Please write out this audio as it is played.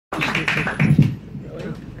You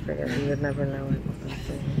would never know it.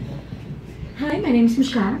 Hi, my name's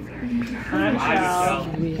Michele. Hi, Michele.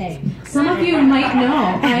 Hey. Some of you might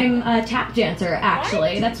know I'm a tap dancer,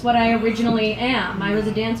 actually. That's what I originally am. I was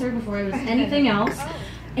a dancer before I was anything else.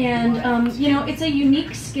 And, you know, it's a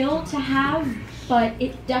unique skill to have, but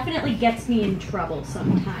it definitely gets me in trouble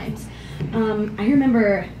sometimes. I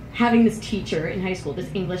remember having this teacher in high school, this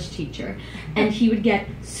English teacher, and he would get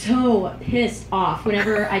so pissed off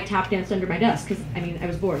whenever I tap danced under my desk, because, I mean, I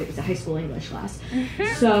was bored. It was a high school English class.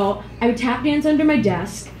 So I would tap dance under my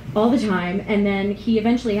desk all the time, and then he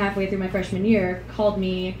eventually, halfway through my freshman year, called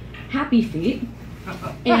me Happy Feet,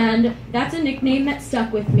 and that's a nickname that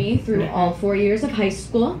stuck with me through all 4 years of high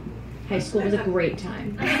school. High school was a great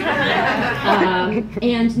time. And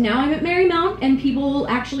now I'm at Marymount, and people will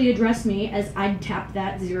actually address me as I'd tap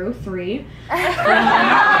that 03. And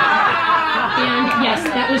yes,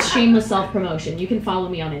 that was shameless self-promotion. You can follow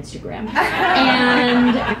me on Instagram.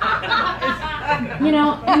 And, you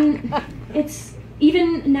know, it's,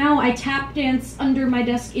 even now I tap dance under my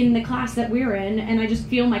desk in the class that we're in, and I just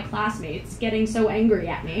feel my classmates getting so angry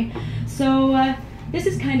at me. So, this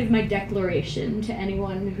is kind of my declaration to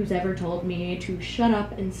anyone who's ever told me to shut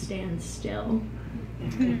up and stand still.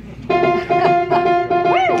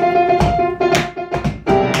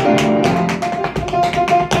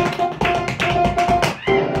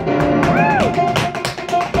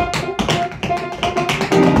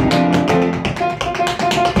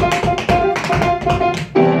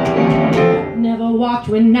 Never walked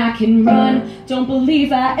when I can run, don't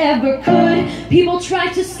believe I ever could. People try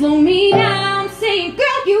to slow me down, saying,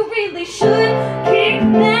 girl, you really should kick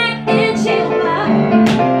back and chill, but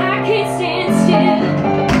I can't stand still.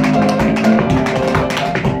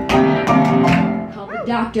 Called the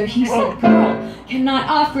doctor, he said, girl, cannot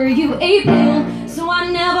offer you a pill. So I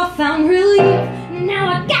never found relief. Now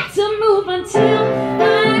I got to move until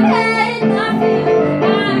I've had my fill.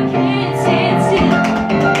 I can't stand still.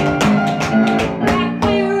 Back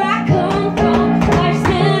where I come from, life's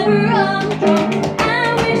never undone.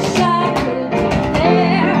 I wish I could be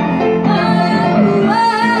there.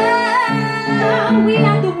 Oh, we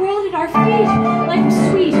got the world at our feet. Life is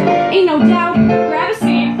sweet, ain't no doubt. Grab a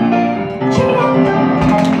seat. Check it out.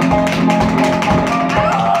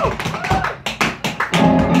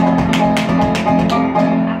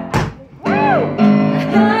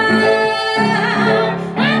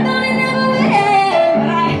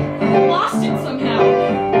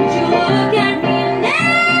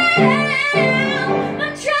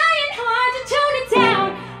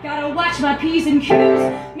 My P's and Q's,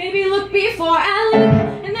 maybe look before I look,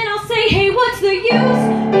 and then I'll say, hey, what's the use?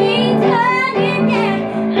 Ain't done it yet.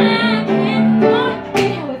 I can't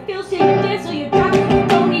forget how it feels to dance till you drop.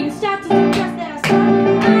 Don't even stop to suggest that I stop.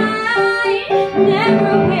 I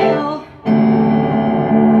never will.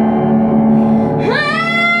 I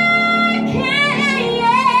can't.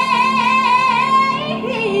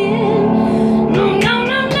 No, no,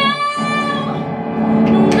 no, no.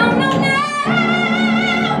 No, no, no, no.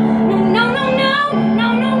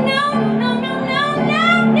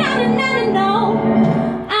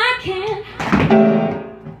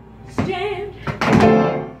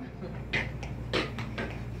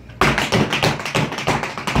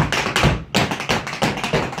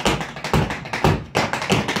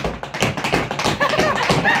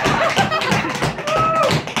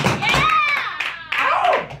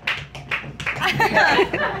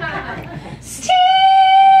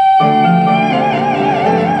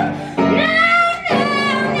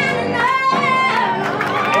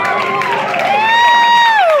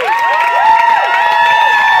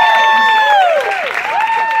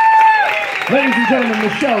 Ladies and gentlemen,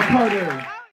 Michele Carter.